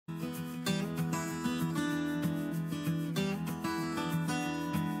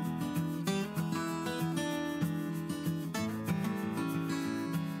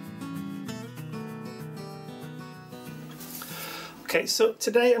Okay, so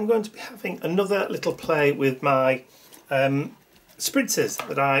today I'm going to be having another little play with my spritzers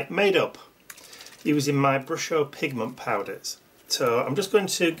that I made up using my Brusho pigment powders. So I'm just going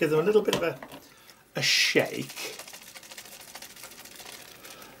to give them a little bit of a shake.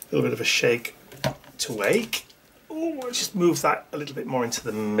 A little bit of a shake to wake. Oh, let's just move that a little bit more into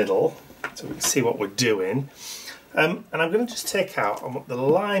the middle so we can see what we're doing. And I'm going to just take out, I want the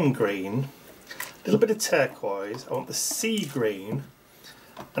lime green, a little bit of turquoise, I want the sea green,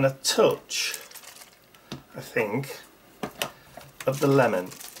 and a touch, I think, of the lemon.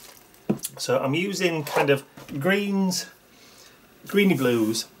 So I'm using kind of greens, greeny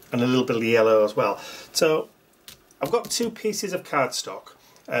blues, and a little bit of yellow as well. So I've got two pieces of cardstock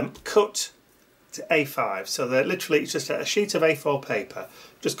cut to A5, so they're literally just a sheet of A4 paper,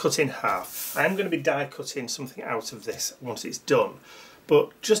 just cut in half. I'm going to be die cutting something out of this once it's done,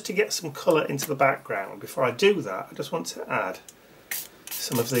 but just to get some colour into the background, before I do that, I just want to add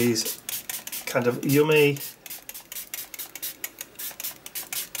some of these kind of yummy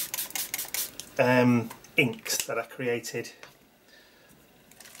inks that I created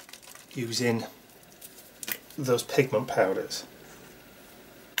using those pigment powders.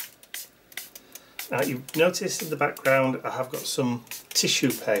 Now you've noticed in the background I have got some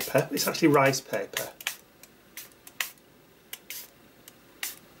tissue paper. It's actually rice paper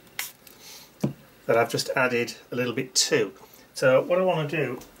that I've just added a little bit to. So what I want to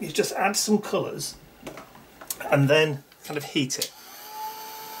do is just add some colours and then kind of heat it,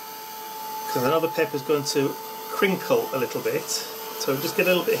 because I know the paper is going to crinkle a little bit, so just get a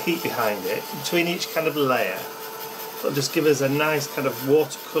little bit of heat behind it between each kind of layer. It'll just give us a nice kind of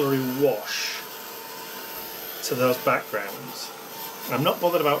watercoloury wash to those backgrounds. And I'm not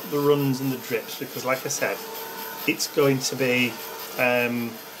bothered about the runs and the drips, because like I said, it's going to be we're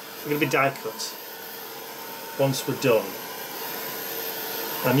going to be die cut once we're done.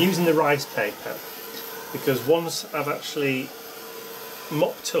 I'm using the rice paper because once I've actually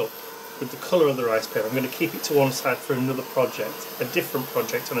mopped up with the colour of the rice paper, I'm going to keep it to one side for another project, a different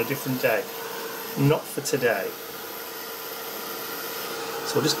project on a different day, not for today.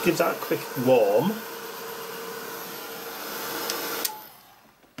 So we'll just give that a quick warm.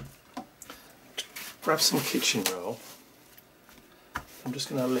 Grab some kitchen roll. I'm just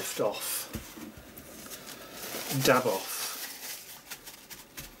going to lift off, dab off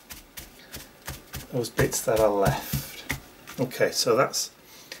those bits that are left. Okay, so that's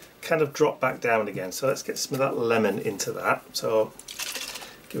kind of dropped back down again, so let's get some of that lemon into that. So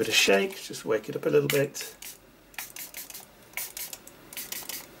give it a shake, just wake it up a little bit.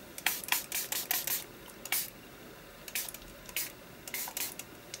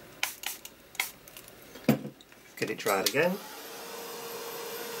 Get it dried again.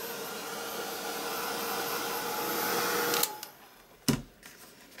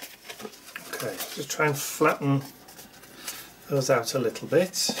 Okay, just try and flatten those out a little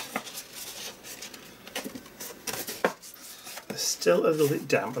bit. They're still a little bit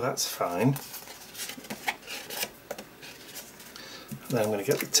damp, but that's fine. And then I'm going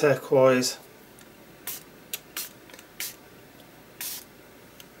to get the turquoise.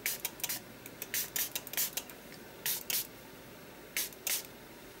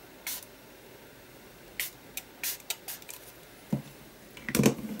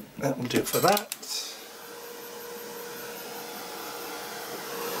 That will do for that.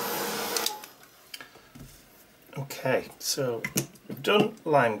 Okay, so we've done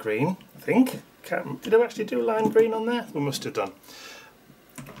lime green, I think. Did I actually do lime green on there? We must have done.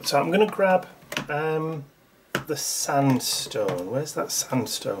 So I'm going to grab the sandstone. Where's that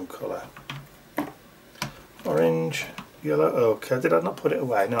sandstone colour? Orange, yellow, ochre. Did I not put it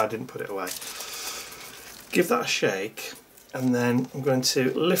away? No, I didn't put it away. Give that a shake. And then I'm going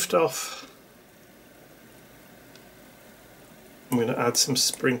to lift off. I'm going to add some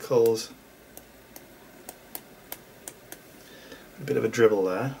sprinkles. A bit of a dribble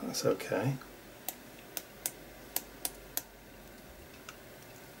there, that's okay.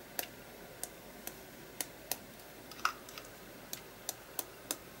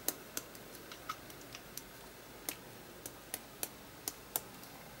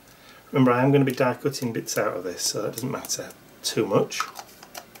 Remember, I am going to be die cutting bits out of this, so that doesn't matter too much.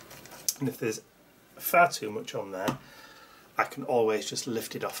 And if there's far too much on there, I can always just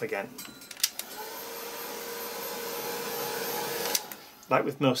lift it off again. Like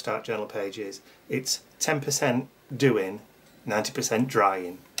with most art journal pages, it's 10% doing, 90%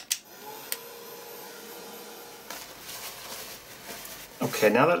 drying. Okay,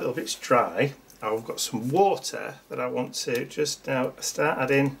 now that little bit's dry, I've got some water that I want to just now start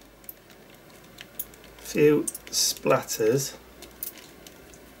adding a few splatters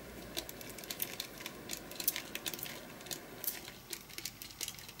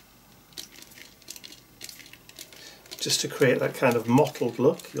just to create that kind of mottled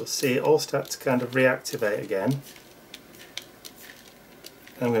look. You'll see it all start to kind of reactivate again.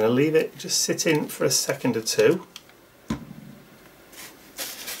 I'm going to leave it just sitting for a second or two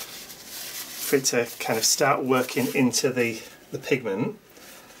for it to kind of start working into the pigment.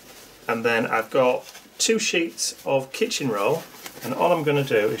 And then I've got 2 sheets of kitchen roll, and all I'm going to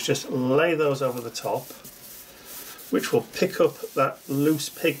do is just lay those over the top, which will pick up that loose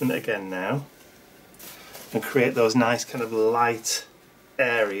pigment again now and create those nice kind of light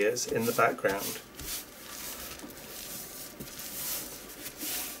areas in the background.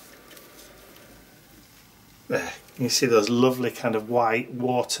 There, you see those lovely kind of white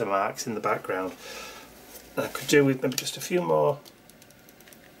watermarks in the background. And I could do with maybe just a few more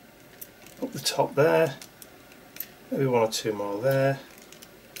up the top there, maybe 1 or 2 more there.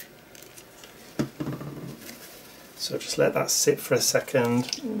 So just let that sit for a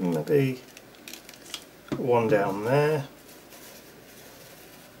second, maybe 1 down there.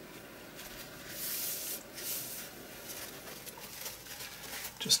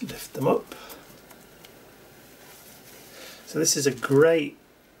 Just lift them up. So this is a great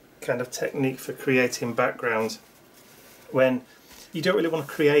kind of technique for creating backgrounds when you don't really want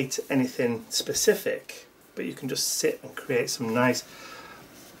to create anything specific, but you can just sit and create some nice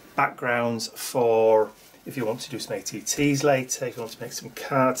backgrounds for if you want to do some ATTs later, if you want to make some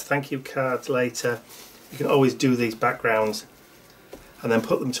cards, thank you cards later. You can always do these backgrounds and then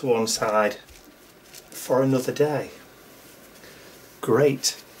put them to one side for another day.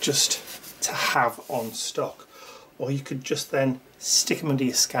 Great just to have on stock. Or you could just then stick them under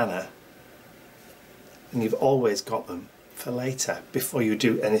your scanner and you've always got them for later before you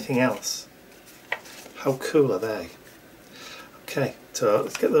do anything else. How cool are they? Okay, so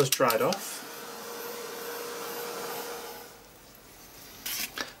let's get those dried off.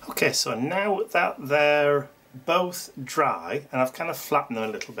 Okay, so now that they're both dry and I've kind of flattened them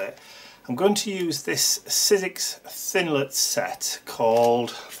a little bit, I'm going to use this Sizzix Thinlet set called,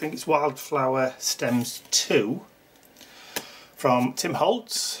 I think it's Wildflower Stems 2 from Tim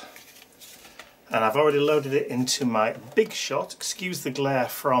Holtz, and I've already loaded it into my big shot. Excuse the glare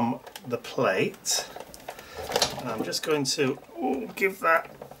from the plate. And I'm just going to give that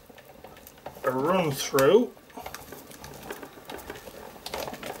a run through.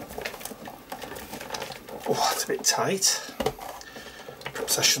 Oh, it's a bit tight.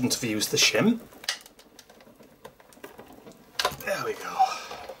 Perhaps I shouldn't have used the shim. There we go.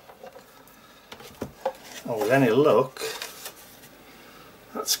 Oh, with any luck,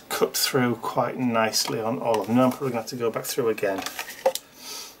 that's cut through quite nicely on all of them. Now I'm probably going to have to go back through again.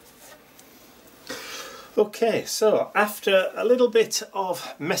 Okay, so after a little bit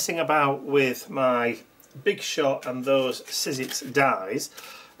of messing about with my Big Shot and those Sizzix dies,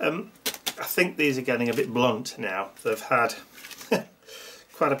 I think these are getting a bit blunt now. They've had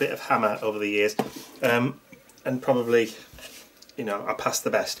quite a bit of hammer over the years, and probably, you know, I passed the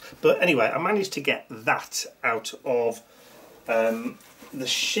best. But anyway, I managed to get that out of the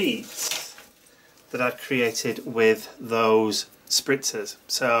sheets that I'd created with those spritzers.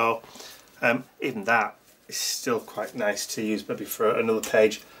 So even that is still quite nice to use maybe for another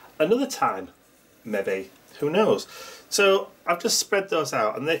page, another time maybe, who knows. So I've just spread those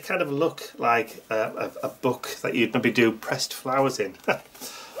out and they kind of look like a book that you'd maybe do pressed flowers in.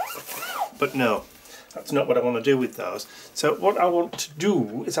 But no, that's not what I want to do with those. So what I want to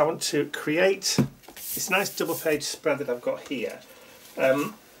do is I want to create this nice double page spread that I've got here.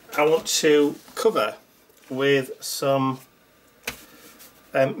 I want to cover with some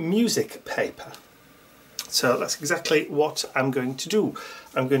music paper. So that's exactly what I'm going to do.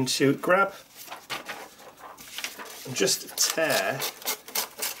 I'm going to grab and just tear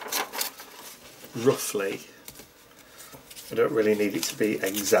roughly. I don't really need it to be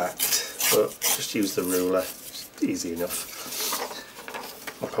exact, but just use the ruler, it's easy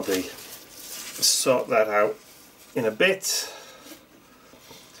enough. I'll probably sort that out in a bit.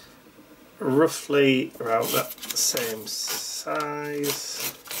 Roughly around that same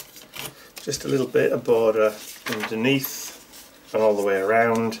size. Just a little bit of border underneath and all the way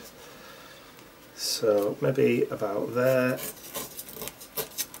around. So maybe about there.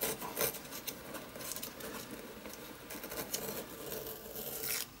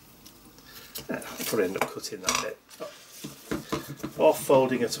 I'll probably end up cutting that bit. Or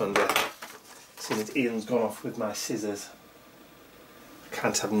folding it under. Seeing as Ian's gone off with my scissors. I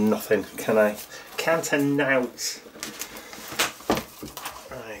can't have nothing, can I? Can't announce.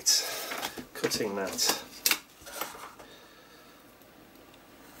 Right, cutting that.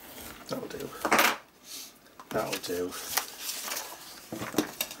 That'll do. That'll do.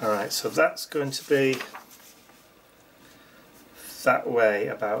 Alright, so that's going to be that way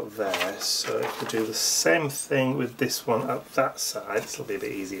about there. So if we do the same thing with this one up that side, this will be a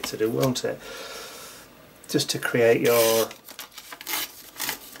bit easier to do, won't it? Just to create your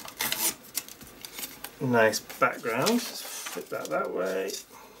nice background. Just flip that way.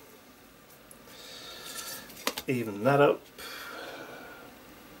 Even that up.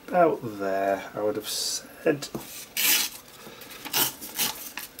 About there, I would have said.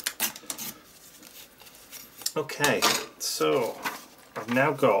 Okay, so I've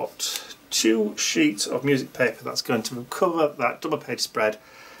now got 2 sheets of music paper that's going to cover that double page spread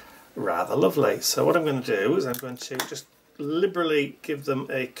rather lovely. So what I'm going to do is I'm going to just liberally give them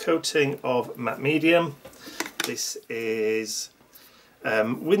a coating of matte medium. This is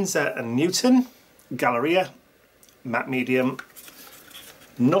Winsor & Newton Galleria matte medium.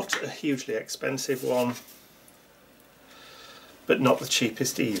 Not a hugely expensive one, but not the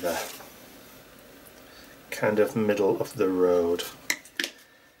cheapest either. Kind of middle of the road,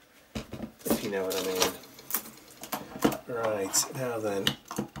 if you know what I mean. Right, now then,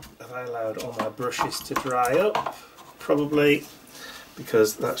 have I allowed all my brushes to dry up? Probably,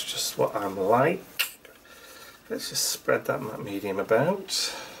 because that's just what I'm like. Let's just spread that matte medium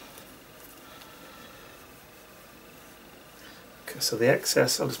about. Okay, so the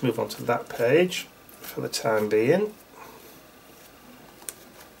excess, I'll just move on to that page for the time being.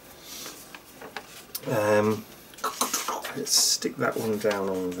 Let's stick that one down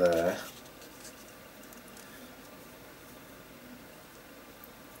on there.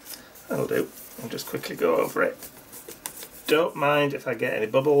 That'll do. I'll just quickly go over it. Don't mind if I get any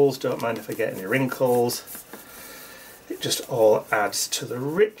bubbles, don't mind if I get any wrinkles. It just all adds to the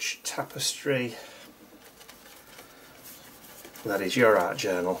rich tapestry that is your art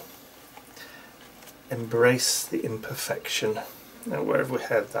journal. Embrace the imperfection. Now, where have we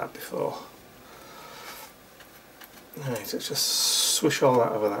heard that before? Right, let's just swish all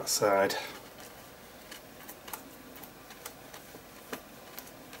that over that side.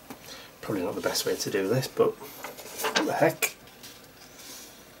 Probably not the best way to do this, but what the heck.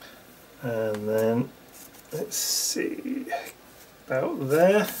 And then, let's see, about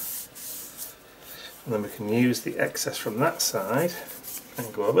there. And then we can use the excess from that side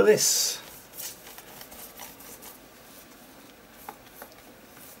and go over this.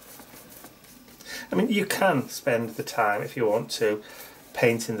 I mean, you can spend the time, if you want to,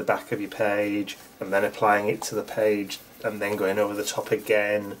 painting the back of your page and then applying it to the page and then going over the top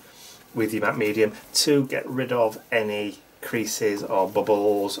again with your matte medium to get rid of any creases or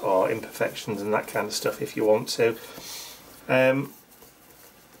bubbles or imperfections and that kind of stuff if you want to.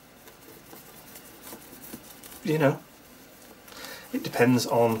 You know, it depends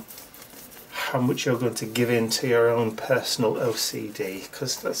on how much you're going to give in to your own personal OCD,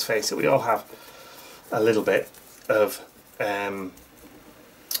 because let's face it, we all have a little bit of what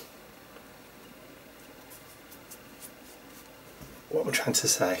am I trying to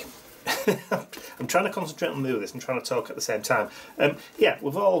say? I'm trying to concentrate on this and trying to talk at the same time. Yeah,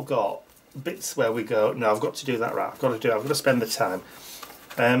 we've all got bits where we go, no, I've got to do that right, I've got to spend the time.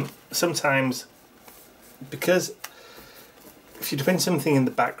 Sometimes, because if you're doing something in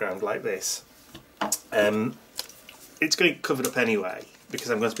the background like this, it's going to get covered up anyway, because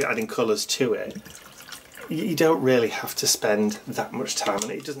I'm going to be adding colours to it. You don't really have to spend that much time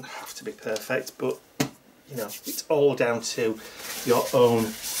on it. It doesn't have to be perfect, but you know, it's all down to your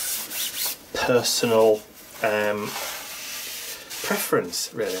own personal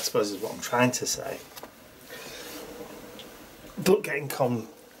preference, really, I suppose is what I'm trying to say. But getting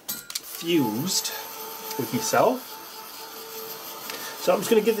confused with myself. So I'm just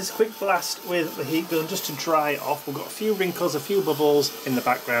going to give this a quick blast with the heat gun just to dry it off. We've got a few wrinkles, a few bubbles in the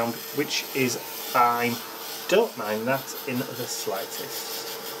background, which is fine. Don't mind that in the slightest.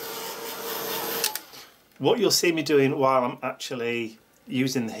 What you'll see me doing while I'm actually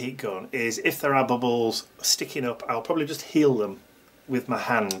using the heat gun is, if there are bubbles sticking up, I'll probably just heal them with my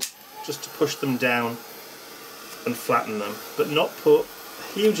hand, just to push them down and flatten them, but not put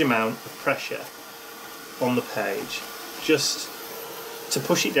a huge amount of pressure on the page, just to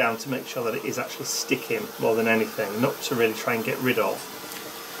push it down to make sure that it is actually sticking more than anything, not to really try and get rid of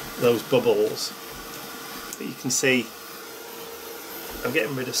those bubbles. But you can see I'm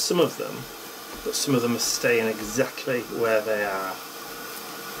getting rid of some of them, but some of them are staying exactly where they are.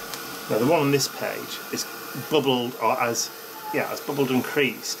 Now the one on this page is bubbled, or as bubbled and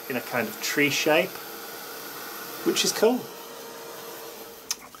creased in a kind of tree shape, which is cool.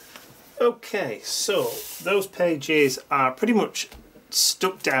 Okay, so those pages are pretty much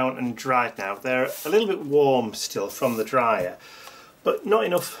stuck down and dried now. They're a little bit warm still from the dryer, but not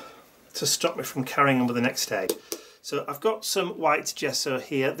enough to stop me from carrying on with the next stage. So I've got some white gesso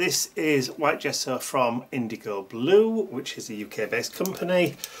here. This is white gesso from Indigo Blue, which is a UK based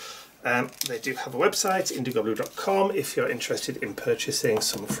company. They do have a website, indigoblue.com, if you're interested in purchasing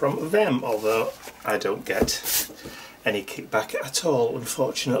some from them, although I don't get any kickback at all,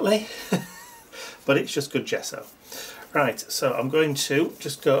 unfortunately. But it's just good gesso. Right, so I'm going to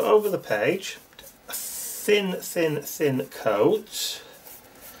just go over the page, a thin coat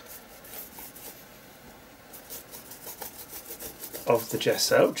of the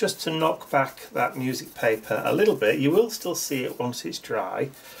gesso, just to knock back that music paper a little bit. You will still see it once it's dry,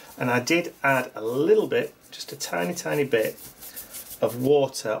 and I did add a little bit, just a tiny bit of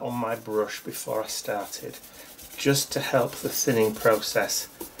water on my brush before I started, just to help the thinning process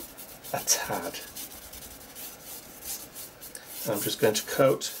a tad. And I'm just going to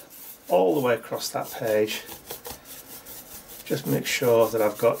coat all the way across that page, just make sure that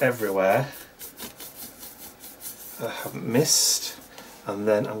I've got everywhere I haven't missed, and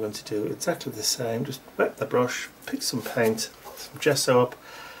then I'm going to do exactly the same. Just wet the brush, pick some paint, some gesso up,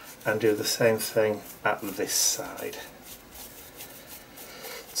 and do the same thing at this side.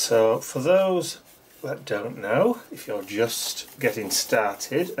 So for those that don't know, if you're just getting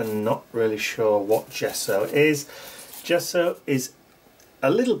started and not really sure what gesso is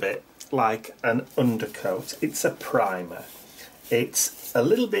a little bit like an undercoat. It's a primer. It's a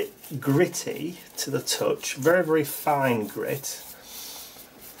little bit gritty to the touch, very fine grit,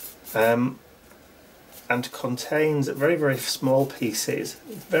 and contains very small pieces,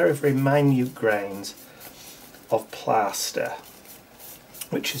 very minute grains of plaster,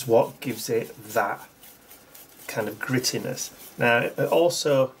 which is what gives it that kind of grittiness. Now it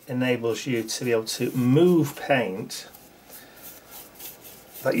also enables you to be able to move paint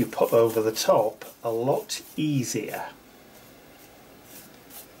that you put over the top a lot easier.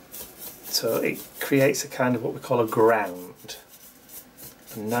 So it creates a kind of what we call a ground,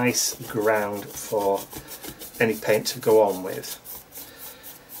 a nice ground for any paint to go on with.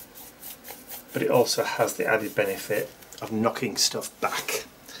 But it also has the added benefit of knocking stuff back.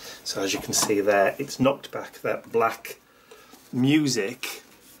 So as you can see there, it's knocked back that black music.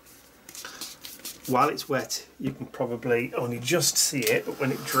 While it's wet, you can probably only just see it, but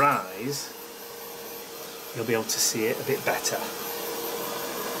when it dries, you'll be able to see it a bit better.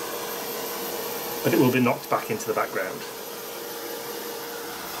 But it will be knocked back into the background.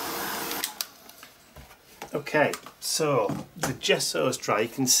 Okay, so the gesso is dry. You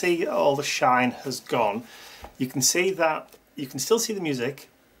can see all the shine has gone. You can see that, you can still see the music,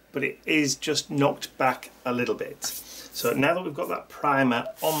 but it is just knocked back a little bit. So now that we've got that primer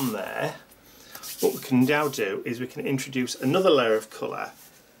on there, what we can now do is we can introduce another layer of colour,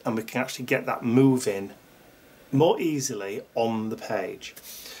 and we can actually get that moving more easily on the page.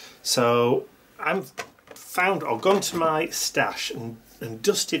 So I've gone to my stash and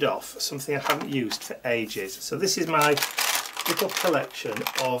dusted off something I haven't used for ages. So this is my little collection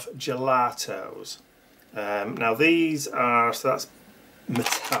of Gelatos. Now these are, so that's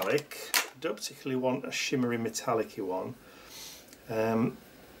metallic. I don't particularly want a shimmery metallic-y one. I'm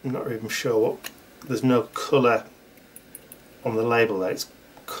not even sure what, there's no colour on the label there, it's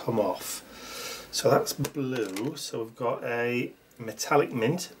come off. So that's blue, so we've got a metallic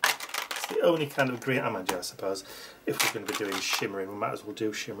mint. It's the only kind of green, I suppose, if we're going to be doing shimmering, we might as well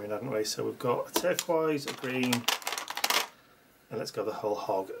do shimmering, hadn't we? So we've got a turquoise, a green, and let's go the whole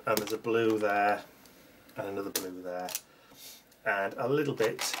hog. And there's a blue there, and another blue there, and a little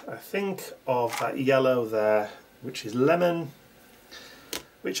bit, I think, of that yellow there, which is lemon,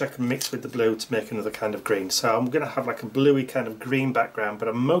 which I can mix with the blue to make another kind of green. So I'm going to have like a bluey kind of green background, but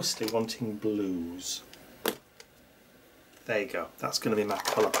I'm mostly wanting blues. There you go, that's going to be my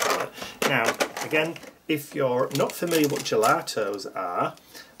colour palette. Now, again, if you're not familiar what gelatos are,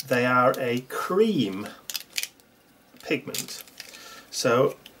 they are a cream pigment.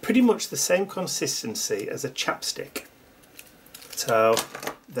 So pretty much the same consistency as a chapstick. So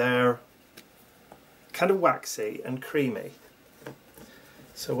they're kind of waxy and creamy.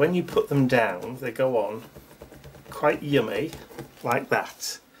 So when you put them down, they go on quite yummy, like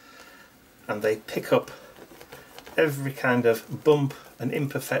that. And they pick up every kind of bump and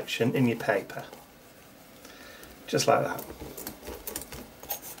imperfection in your paper. Just like that.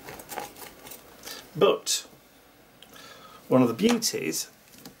 But one of the beauties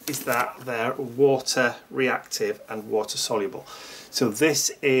is that they're water reactive and water soluble. So this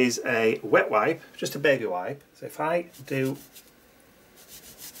is a wet wipe, just a baby wipe. So if I do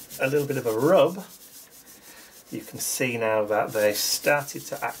a little bit of a rub, you can see now that they started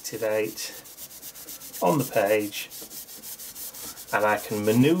to activate on the page, and I can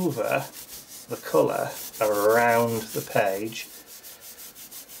manoeuvre the colour around the page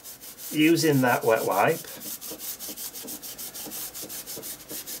using that wet wipe.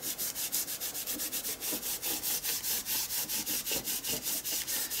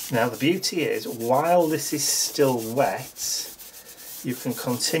 Now the beauty is, while this is still wet, you can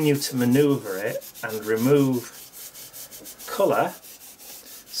continue to manoeuvre it and remove colour.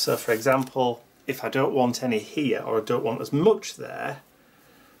 So for example, if I don't want any here or I don't want as much there,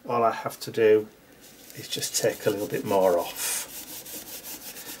 all I have to do is just take a little bit more off.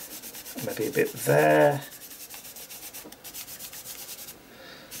 Maybe a bit there,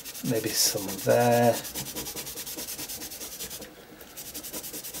 maybe some there,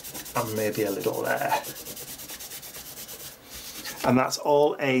 and maybe a little there. And that's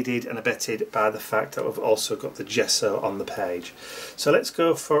all aided and abetted by the fact that we've also got the gesso on the page. So let's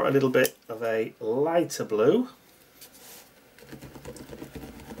go for a little bit of a lighter blue.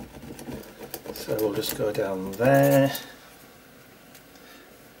 So we'll just go down there.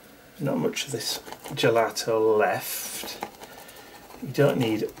 Not much of this gelato left. You don't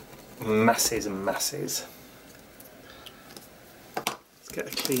need masses and masses. Let's get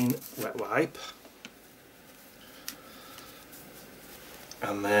a clean wet wipe.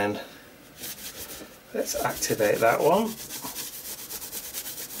 And then let's activate that one.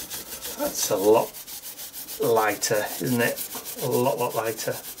 That's a lot lighter, isn't it? A lot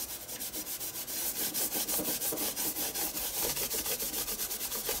lighter.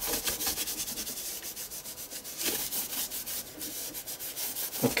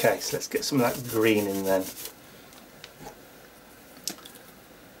 Okay, so let's get some of that green in then.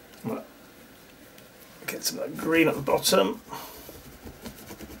 Get some of that green at the bottom.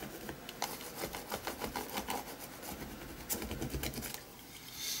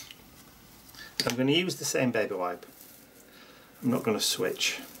 I'm going to use the same baby wipe. I'm not going to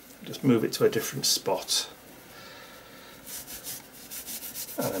switch. Just move it to a different spot.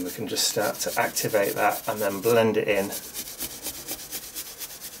 And then we can just start to activate that and then blend it in.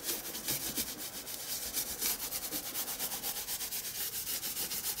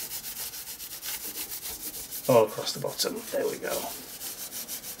 All across the bottom. There we go.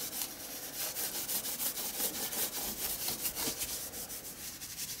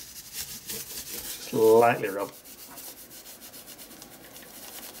 Just lightly rub.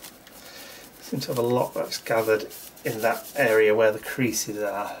 Seems to have a lot that's gathered in that area where the creases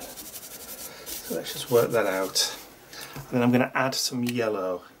are. So let's just work that out. And then I'm going to add some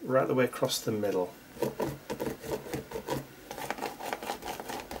yellow right the way across the middle.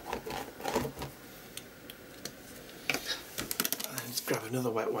 Grab another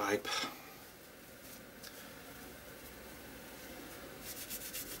wet wipe.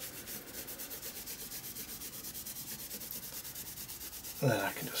 And then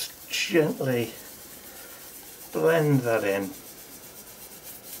I can just gently blend that in.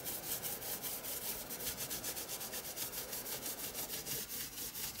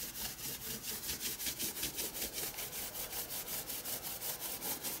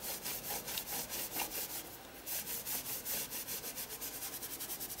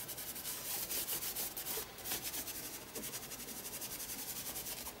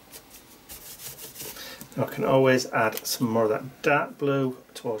 I can always add some more of that dark blue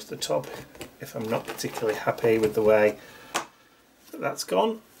towards the top if I'm not particularly happy with the way that that's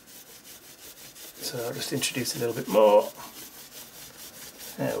gone. So I'll just introduce a little bit more.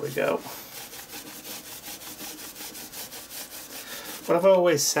 There we go. What I've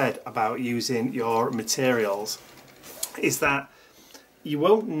always said about using your materials is that you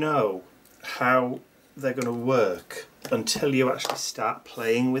won't know how they're going to work until you actually start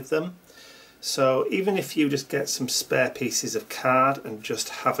playing with them. So even if you just get some spare pieces of card and just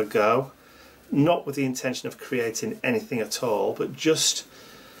have a go, not with the intention of creating anything at all, but just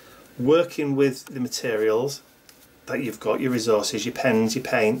working with the materials that you've got, your resources, your pens, your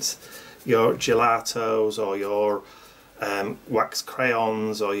paints, your gelatos or your wax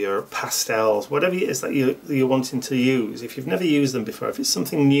crayons or your pastels, whatever it is that you're wanting to use. If you've never used them before, if it's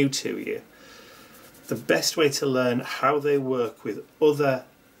something new to you, the best way to learn how they work with other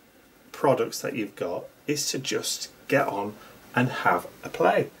products that you've got is to just get on and have a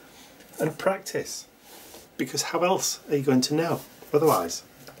play and practice, because how else are you going to know otherwise?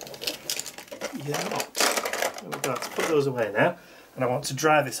 You're not. There we go. Let's put those away now, and I want to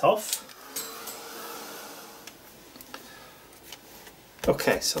dry this off.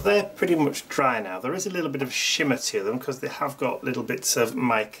 Okay, so they're pretty much dry now. There is a little bit of shimmer to them because they have got little bits of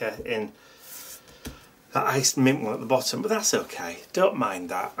mica in that iced mint one at the bottom, but that's okay. Don't mind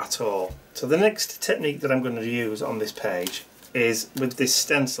that at all. So the next technique that I'm going to use on this page is with this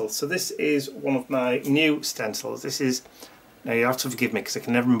stencil. So this is one of my new stencils. This is, now you have to forgive me because I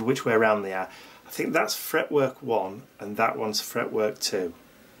can never remember which way around they are. I think that's fretwork 1 and that one's fretwork 2.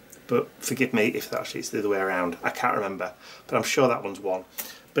 But forgive me if actually it's the other way around. I can't remember, but I'm sure that one's 1.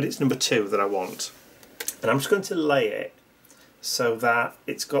 But it's number 2 that I want. And I'm just going to lay it so that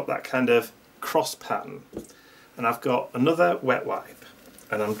it's got that kind of cross pattern. And I've got another wet wipe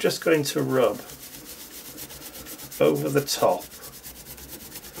and I'm just going to rub over the top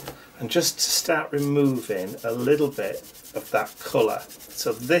and just to start removing a little bit of that colour.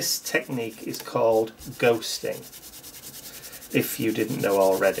 So this technique is called ghosting, if you didn't know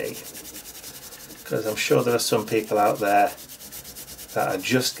already, because I'm sure there are some people out there that are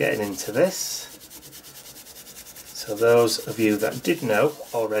just getting into this. So those of you that did know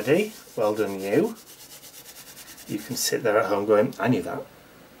already, well done you. You can sit there at home going, I knew that.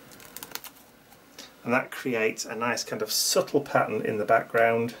 And that creates a nice kind of subtle pattern in the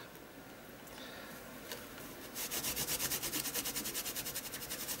background.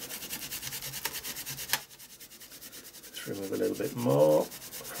 Let's remove a little bit more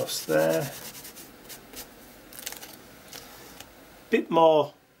across there. Bit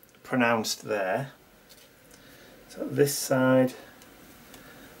more pronounced there. So this side,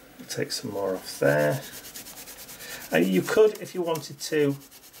 we'll take some more off there. And you could, if you wanted to,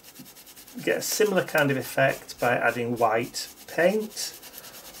 get a similar kind of effect by adding white paint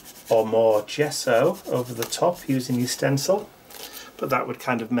or more gesso over the top using your stencil, but that would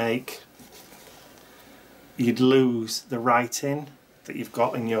kind of make, you'd lose the writing that you've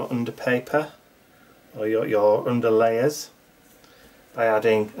got in your underpaper or your under layers by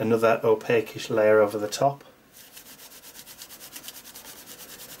adding another opaquish layer over the top,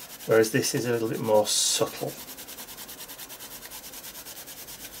 whereas this is a little bit more subtle.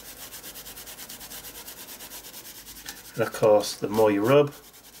 And of course, the more you rub,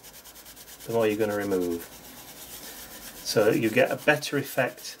 the more you're going to remove. So you get a better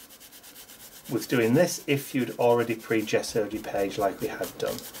effect with doing this if you'd already pre-gessoed your page like we had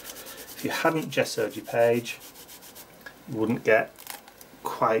done. If you hadn't gessoed your page, you wouldn't get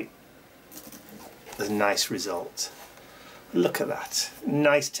quite a nice result. Look at that,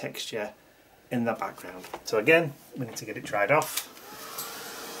 nice texture in the background. So again, we need to get it dried off,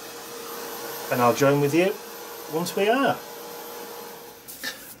 and I'll join with you once we are.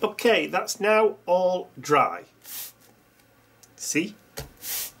 Okay, that's now all dry. See?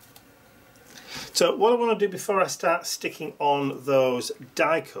 So what I want to do before I start sticking on those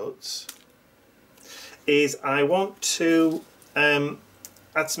die cuts is I want to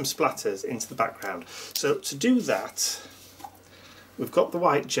add some splatters into the background. So to do that, we've got the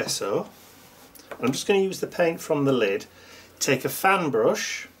white gesso. I'm just going to use the paint from the lid, take a fan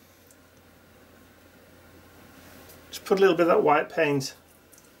brush, just put a little bit of that white paint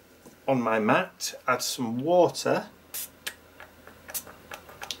on my mat, add some water.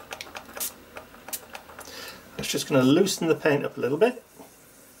 It's just going to loosen the paint up a little bit,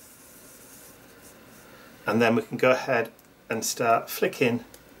 and then we can go ahead and start flicking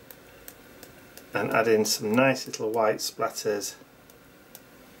and add in some nice little white splatters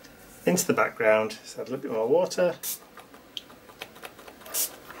into the background. So add a little bit more water.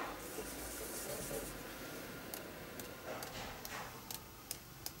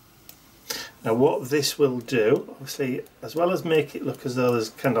 Now what this will do, obviously, as well as make it look as though there's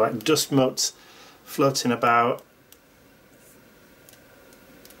kind of like dust motes floating about,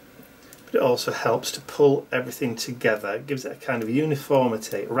 but it also helps to pull everything together. It gives it a kind of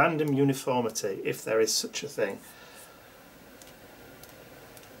uniformity, random uniformity, if there is such a thing.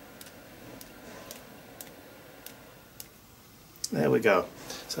 There we go.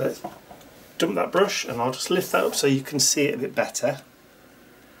 So let's dump that brush and I'll just lift that up so you can see it a bit better.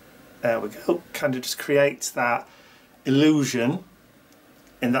 There we go, kind of just creates that illusion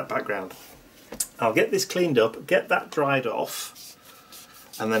in that background. I'll get this cleaned up, get that dried off,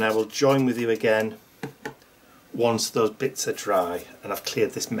 and then I will join with you again once those bits are dry and I've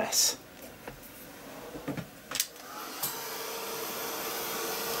cleared this mess.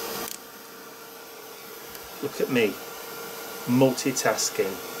 Look at me,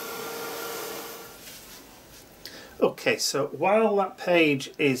 multitasking. Okay, so while that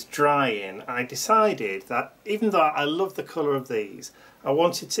page is drying, I decided that even though I love the colour of these, I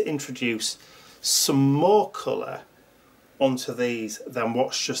wanted to introduce some more colour onto these than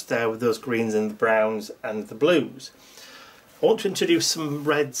what's just there with those greens and the browns and the blues. I want to introduce some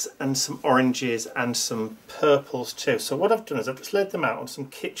reds and some oranges and some purples too. So what I've done is I've just laid them out on some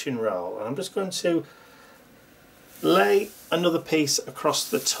kitchen roll, and I'm just going to lay another piece across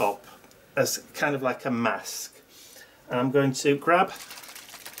the top as kind of like a mask. And I'm going to grab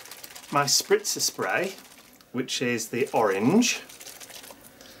my spritzer spray, which is the orange.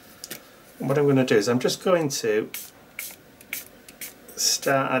 And what I'm going to do is I'm just going to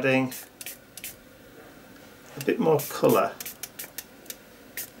start adding a bit more colour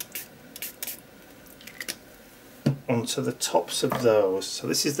onto the tops of those. So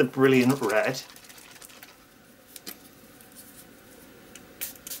this is the brilliant red.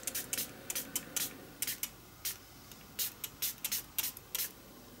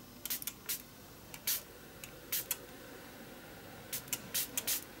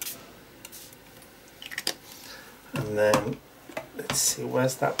 And then let's see,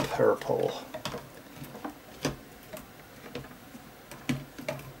 where's that purple?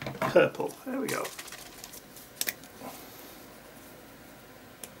 Purple, there we go.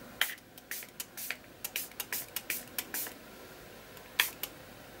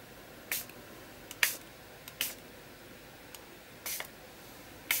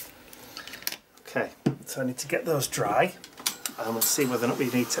 Okay, so I need to get those dry and we'll see whether or not we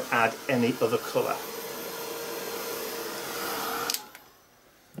need to add any other colour.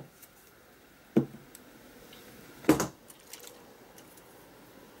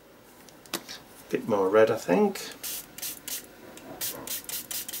 Bit more red, I think.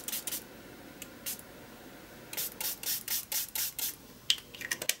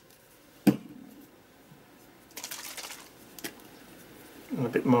 And a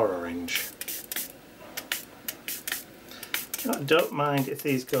bit more orange. I don't mind if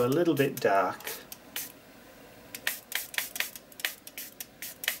these go a little bit dark.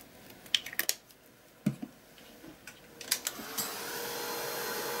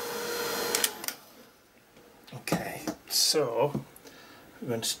 Okay, so I'm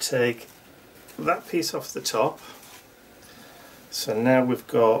going to take that piece off the top. So now we've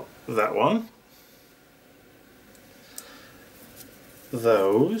got that one.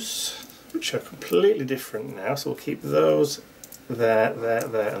 Those, which are completely different now, so we'll keep those there, there,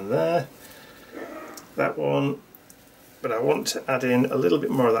 there and there. That one, but I want to add in a little bit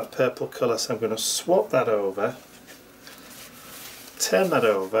more of that purple colour, so I'm going to swap that over, turn that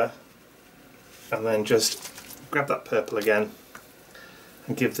over, and then just grab that purple again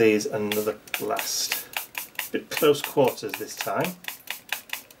and give these another blast. A bit close quarters this time.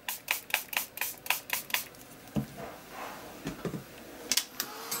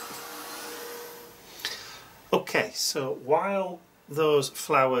 Okay, so while those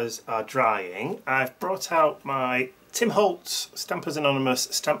flowers are drying, I've brought out my Tim Holtz Stampers Anonymous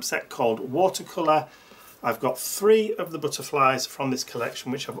stamp set called Watercolour. I've got 3 of the butterflies from this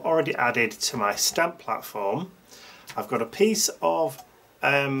collection which I've already added to my stamp platform. I've got a piece of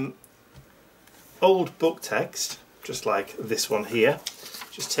old book text, just like this one here,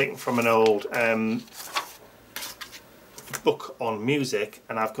 just taken from an old book on music,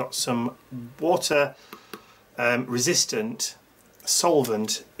 and I've got some water resistant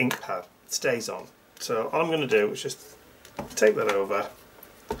solvent ink pad. It stays on. So all I'm going to do is just take that over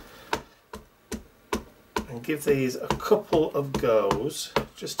and give these a couple of goes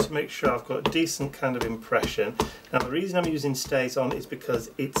just to make sure I've got a decent kind of impression. Now the reason I'm using stays on is because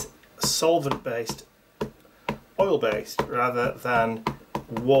it's solvent based, oil based rather than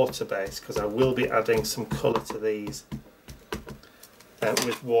water based, because I will be adding some colour to these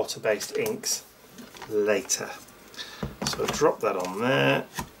with water based inks later. So drop that on there,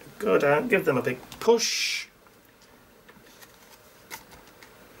 go down, give them a big push.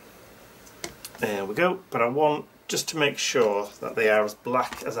 There we go, but I want just to make sure that they are as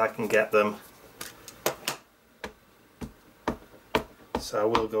black as I can get them. So I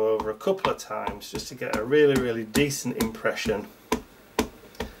will go over a couple of times just to get a really decent impression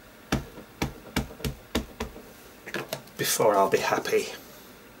before I'll be happy.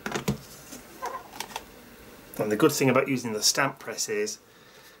 And the good thing about using the stamp press is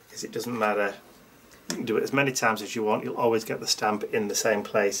it doesn't matter. You can do it as many times as you want, you'll always get the stamp in the same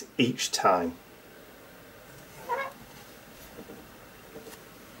place each time.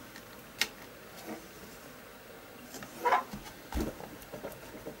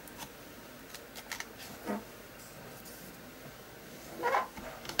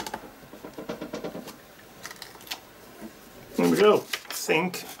 There we go. I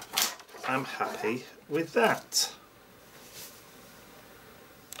think I'm happy with that.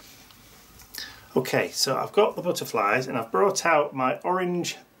 Okay, so I've got the butterflies and I've brought out my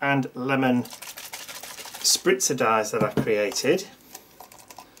orange and lemon spritzer dies that I've created.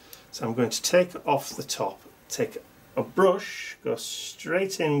 So I'm going to take off the top, take a brush, go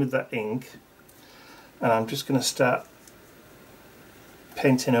straight in with that ink, and I'm just going to start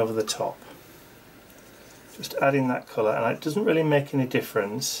painting over the top. Just adding that colour, and it doesn't really make any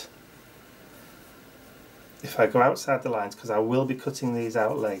difference if I go outside the lines, because I will be cutting these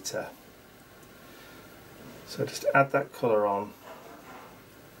out later. So just add that colour on.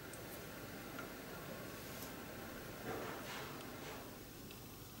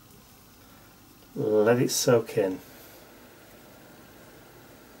 Let it soak in.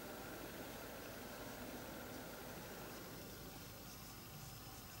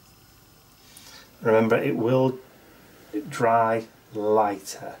 Remember, it will dry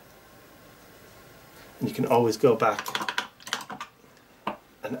lighter. And you can always go back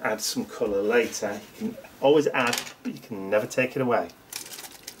and add some colour later. You can always add, but you can never take it away.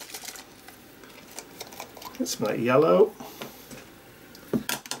 Get some of that yellow.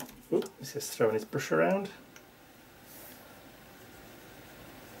 Ooh, he's just throwing his brush around.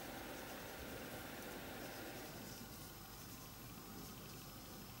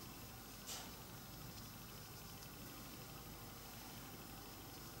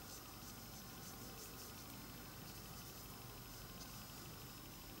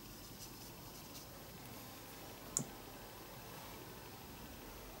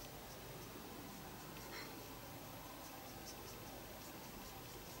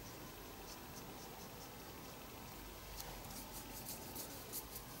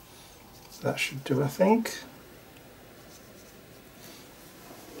 That should do, I think.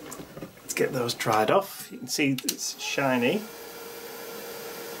 Let's get those dried off. You can see it's shiny.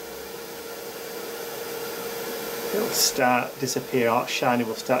 It'll start disappearing, or shiny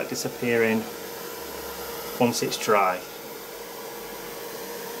will start disappearing once it's dry.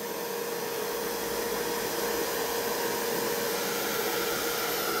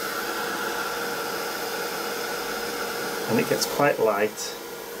 And it gets quite light.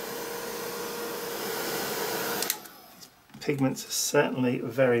 Pigments are certainly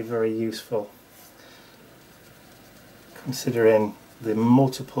very, very useful, considering the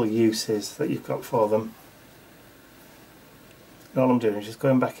multiple uses that you've got for them. And all I'm doing is just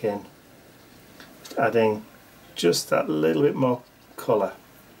going back in, just adding just that little bit more colour.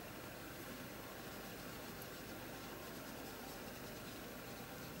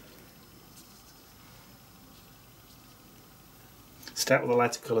 Start with the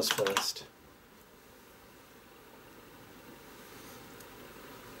lighter colours first.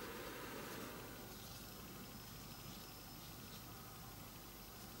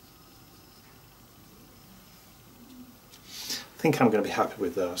 I think I'm going to be happy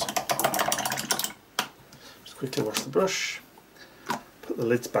with those. Just quickly wash the brush, put the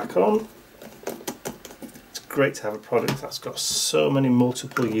lids back on. It's great to have a product that's got so many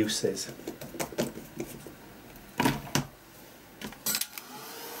multiple uses.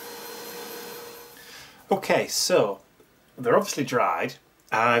 Okay, so they're obviously dried.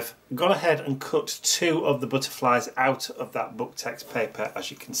 I've gone ahead and cut 2 of the butterflies out of that book text paper,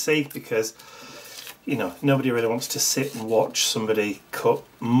 as you can see, because you know, nobody really wants to sit and watch somebody cut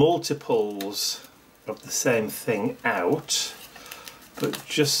multiples of the same thing out. But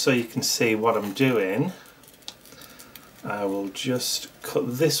just so you can see what I'm doing, I will just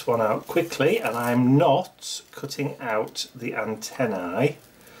cut this one out quickly, and I'm not cutting out the antennae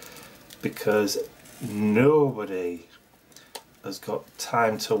because nobody has got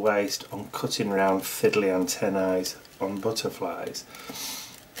time to waste on cutting around fiddly antennae on butterflies.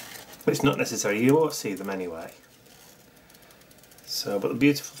 It's not necessary, you won't see them anyway. So, but the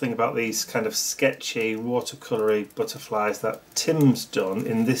beautiful thing about these kind of sketchy watercolory butterflies that Tim's done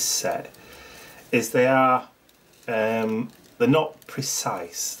in this set is they are, they're not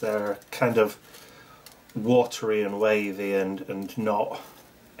precise, they're kind of watery and wavy and not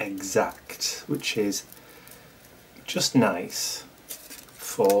exact, which is just nice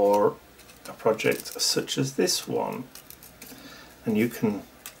for a project such as this one. And you can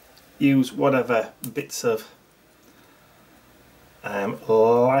use whatever bits of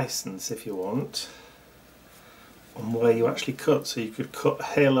license, if you want, on where you actually cut. So you could cut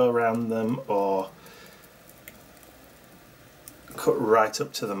halo around them or cut right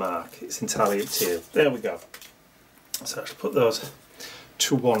up to the mark. It's entirely up to you. There we go. So I'll put those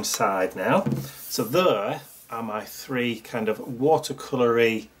to one side now. So there are my 3 kind of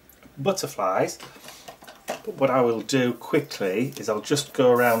watercolory butterflies. But what I will do quickly is I'll just go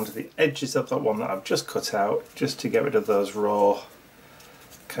around the edges of that one that I've just cut out, just to get rid of those raw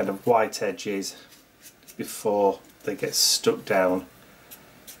kind of white edges before they get stuck down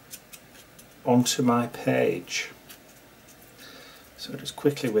onto my page. So just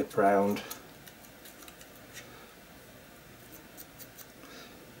quickly whip round.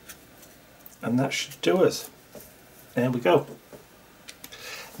 And that should do us. There we go.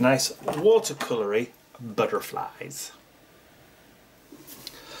 Nice watercolory butterflies.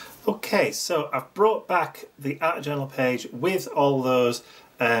 Okay, so I've brought back the art journal page with all those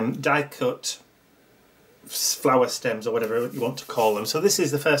die cut flower stems or whatever you want to call them. So this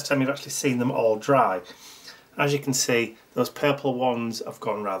is the first time you've actually seen them all dry. As you can see, those purple ones have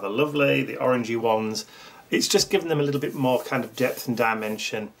gone rather lovely, the orangey ones, it's just given them a little bit more kind of depth and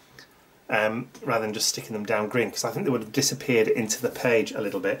dimension rather than just sticking them down green, because I think they would have disappeared into the page a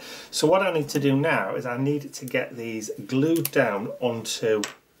little bit. So what I need to do now is I need to get these glued down onto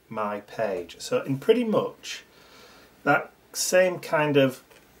my page. So in pretty much that same kind of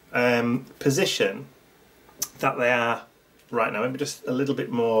position that they are right now, maybe just a little bit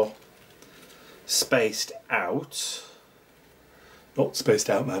more spaced out. Not spaced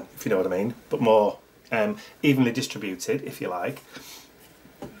out, man, if you know what I mean, but more evenly distributed, if you like.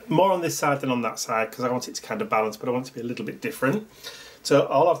 More on this side than on that side, because I want it to kind of balance, but I want it to be a little bit different. So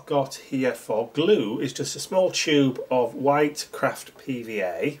all I've got here for glue is just a small tube of white craft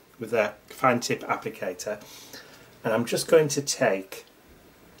PVA with a fine tip applicator, and I'm just going to take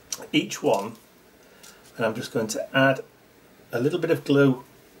each one and I'm just going to add a little bit of glue,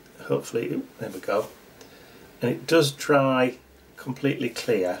 hopefully, there we go, and it does dry completely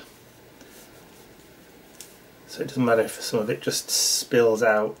clear, so it doesn't matter if some of it just spills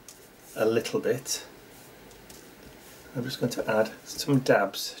out a little bit. I'm just going to add some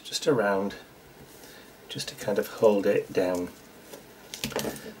dabs just around, just to kind of hold it down,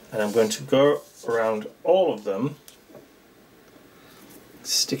 and I'm going to go around all of them,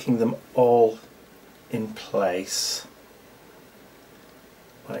 sticking them all in place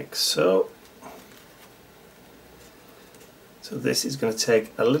like so. So this is going to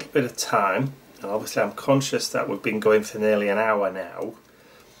take a little bit of time, and obviously I'm conscious that we've been going for nearly an hour now,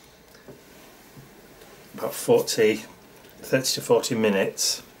 about 30 to 40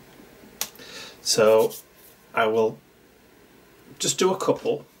 minutes. So I will just do a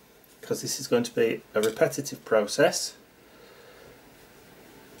couple, because this is going to be a repetitive process,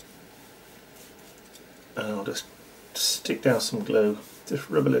 and I'll just stick down some glue, just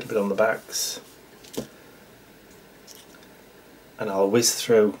rub a little bit on the backs, and I'll whiz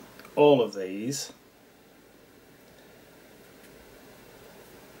through all of these.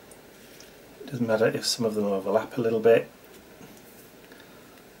 It doesn't matter if some of them overlap a little bit,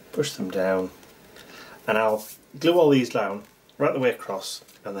 push them down, and I'll glue all these down right the way across,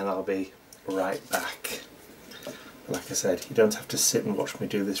 and then I'll be right back. Like I said, you don't have to sit and watch me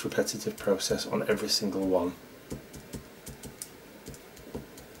do this repetitive process on every single one.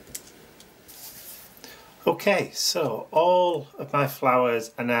 Okay, so all of my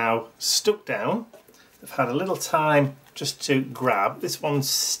flowers are now stuck down. They've had a little time just to grab. This one's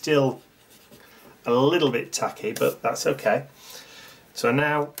still a little bit tacky, but that's okay. So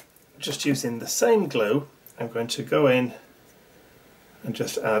now, just using the same glue, I'm going to go in and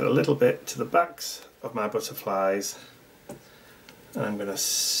just add a little bit to the backs of my butterflies, and I'm going to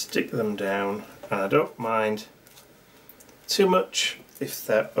stick them down, and I don't mind too much if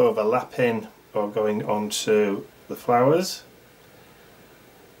they're overlapping or going onto the flowers.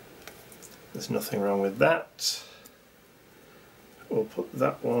 There's nothing wrong with that. We'll put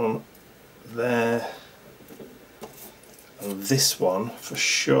that one there, and this one for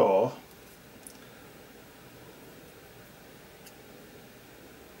sure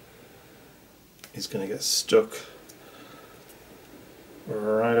is going to get stuck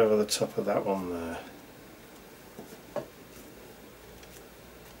right over the top of that one there.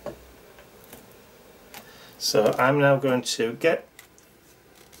 So I'm now going to get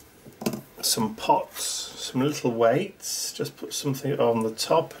some pots, some little weights, just put something on the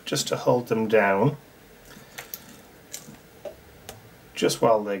top just to hold them down, just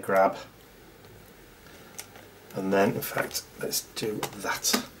while they grab. And then, in fact, let's do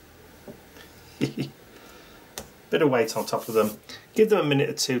that. Bit of weight on top of them, give them a minute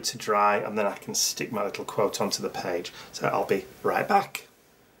or two to dry, and then I can stick my little quote onto the page. So I'll be right back.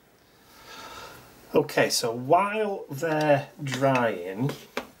 Okay, so while they're drying,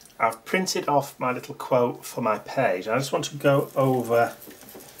 I've printed off my little quote for my page. I just want to go over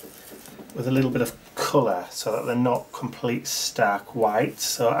with a little bit of colour so that they're not complete stark white.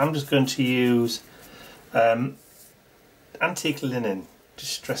 So I'm just going to use antique linen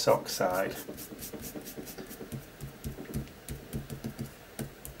distress oxide.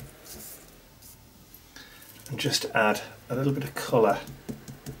 And just add a little bit of colour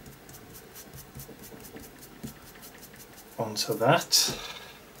onto that,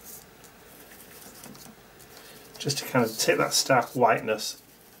 just to kind of take that stark whiteness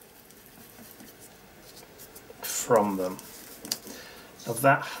from them. Now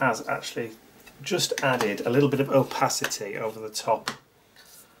that has actually just added a little bit of opacity over the top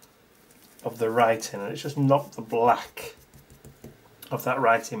of the writing, and it's just knocked the black of that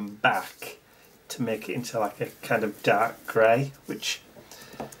writing back to make it into like a kind of dark grey, which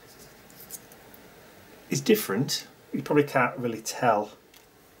is different. You probably can't really tell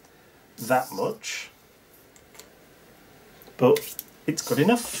that much, but it's good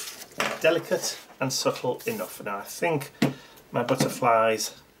enough, delicate and subtle enough. Now I think my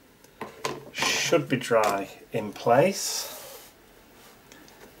butterflies should be dry in place.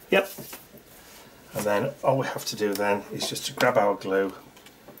 Yep. And then all we have to do then is just to grab our glue,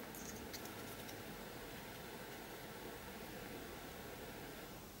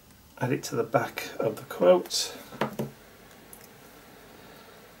 add it to the back of the quote,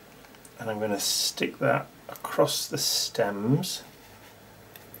 and I'm going to stick that across the stems.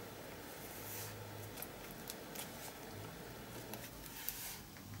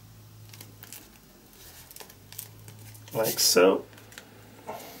 Like so.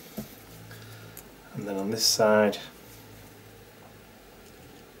 And then on this side,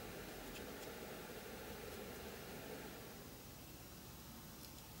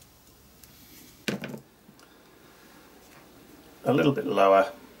 a little bit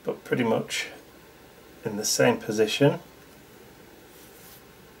lower, but pretty much in the same position.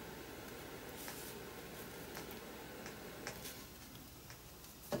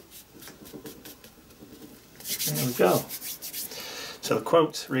 There we go. So the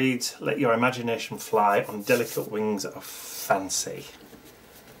quote reads, "Let your imagination fly on delicate wings of fancy."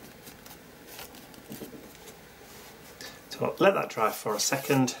 So let that dry for a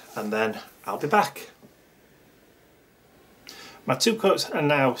second and then I'll be back. My two quotes are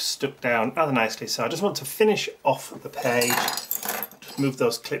now stuck down rather nicely, so I just want to finish off the page. Just move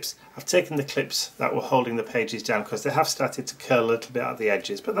those clips. I've taken the clips that were holding the pages down because they have started to curl a little bit at the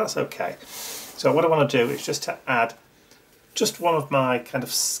edges, but that's okay. So what I want to do is just to add just one of my kind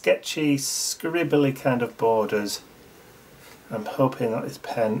of sketchy, scribbly kind of borders. I'm hoping that this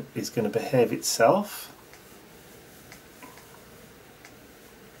pen is going to behave itself.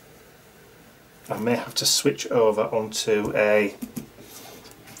 I may have to switch over onto a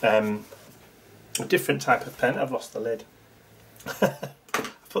different type of pen. I've lost the lid.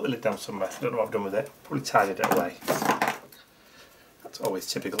 I've put the lid down somewhere. I don't know what I've done with it. Probably tidied it away. That's always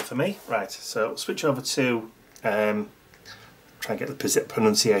typical for me. Right, so switch over to try and get the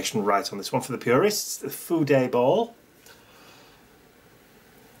pronunciation right on this one for the purists. The Fude ball.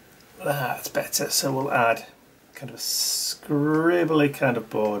 That's better. So we'll add kind of a scribbly kind of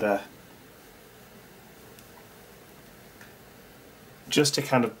border, just to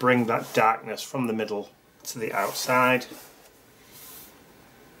kind of bring that darkness from the middle to the outside.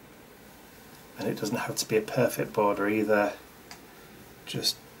 And it doesn't have to be a perfect border either.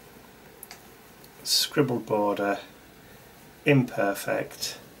 Just scribbled border,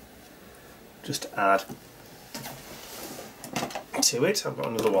 imperfect. Just add to it. I've got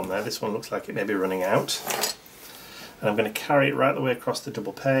another one there. This one looks like it may be running out. And I'm going to carry it right the way across the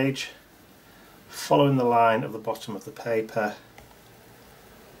double page, following the line of the bottom of the paper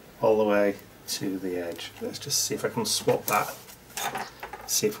all the way to the edge. Let's just see if I can swap that.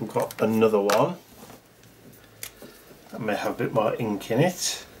 See if we've got another one that may have a bit more ink in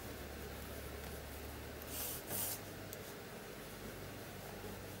it.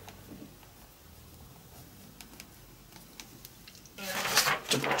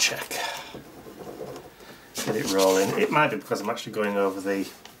 Double check. Get it rolling. It might be because I'm actually going over the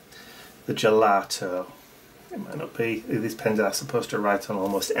gelato. It might not be. These pens are supposed to write on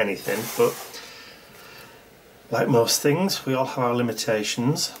almost anything, but like most things, we all have our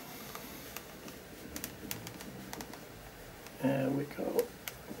limitations. There we go.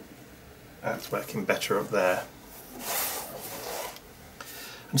 That's working better up there.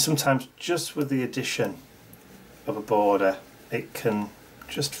 And sometimes just with the addition of a border, it can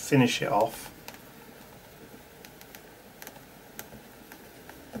just finish it off.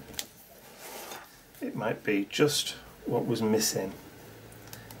 It might be just what was missing,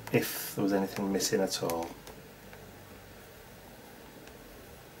 if there was anything missing at all.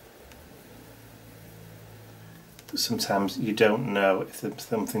 But sometimes you don't know if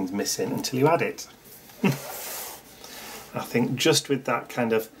something's missing until you add it. I think just with that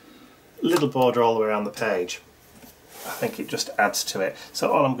kind of little border all the way around the page, I think it just adds to it.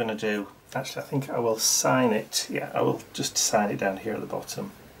 So all I'm going to do, actually I think I will sign it. Yeah, I will just sign it down here at the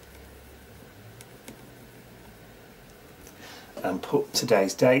bottom. And put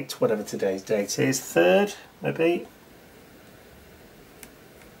today's date, whatever today's date is, 3rd maybe,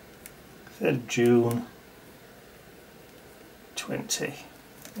 3rd of June 20.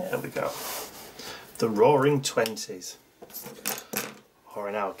 There we go. the Roaring Twenties. Or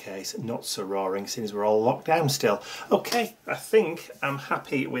in our case, not so roaring since we're all locked down still. Okay, I think I'm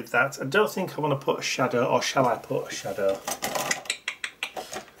happy with that. I don't think I want to put a shadow, or shall I put a shadow?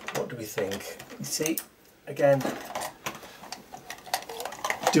 What do we think? You see, again,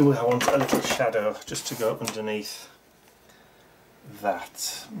 do I want a little shadow just to go underneath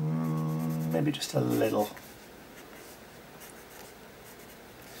that? Maybe just a little.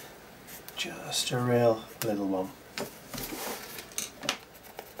 Just a real little one.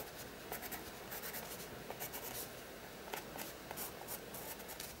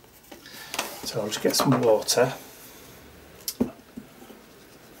 So I'll just get some water.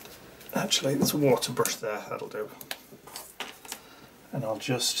 Actually, there's a water brush there, that'll do. And I'll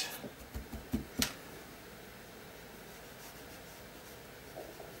just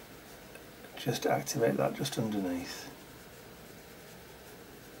activate that just underneath.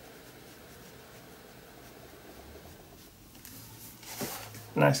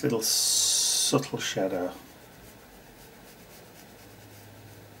 Nice little subtle shadow.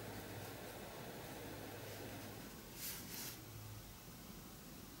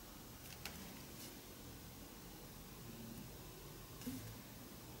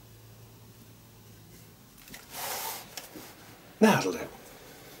 That'll do.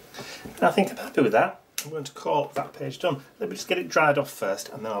 And I think I'm happy with that. I'm going to call that page done. Let me just get it dried off first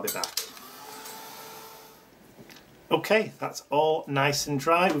and then I'll be back. Okay, that's all nice and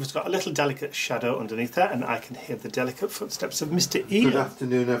dry. We've just got a little delicate shadow underneath there and I can hear the delicate footsteps of Mr. Ian. Good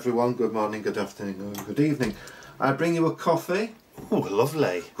afternoon everyone, good morning, good afternoon, good evening. I bring you a coffee. Oh,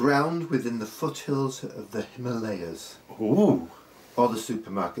 lovely. Ground within the foothills of the Himalayas. Ooh. Or the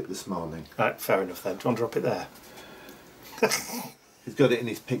supermarket this morning. Right, fair enough then. Do you want to drop it there? He's got it in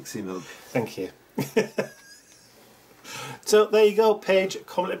his pixie mug. Thank you. So there you go, page.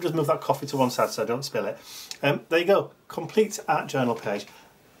 Let me just move that coffee to one side so I don't spill it. There you go, complete art journal page.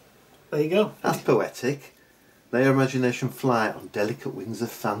 There you go. That's poetic. Let your imagination fly on delicate wings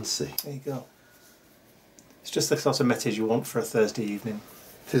of fancy. There you go. It's just the sort of message you want for a Thursday evening.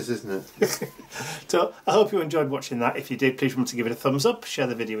 It is, isn't it? So I hope you enjoyed watching that. If you did, please remember to give it a thumbs up, share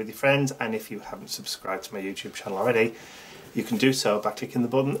the video with your friends, and if you haven't subscribed to my YouTube channel already, you can do so by clicking the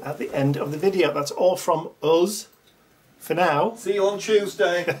button at the end of the video. That's all from us for now. See you on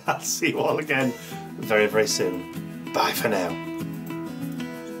Tuesday. I'll see you all again very, very soon. Bye for now.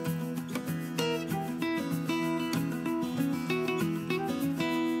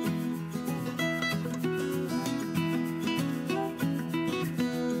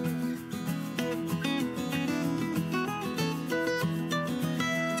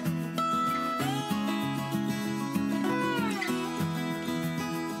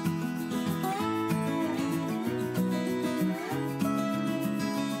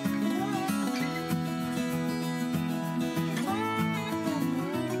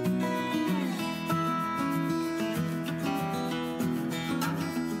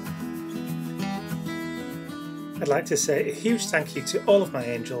 I'd like to say a huge thank you to all of my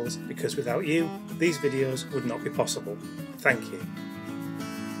angels, because without you, these videos would not be possible. Thank you.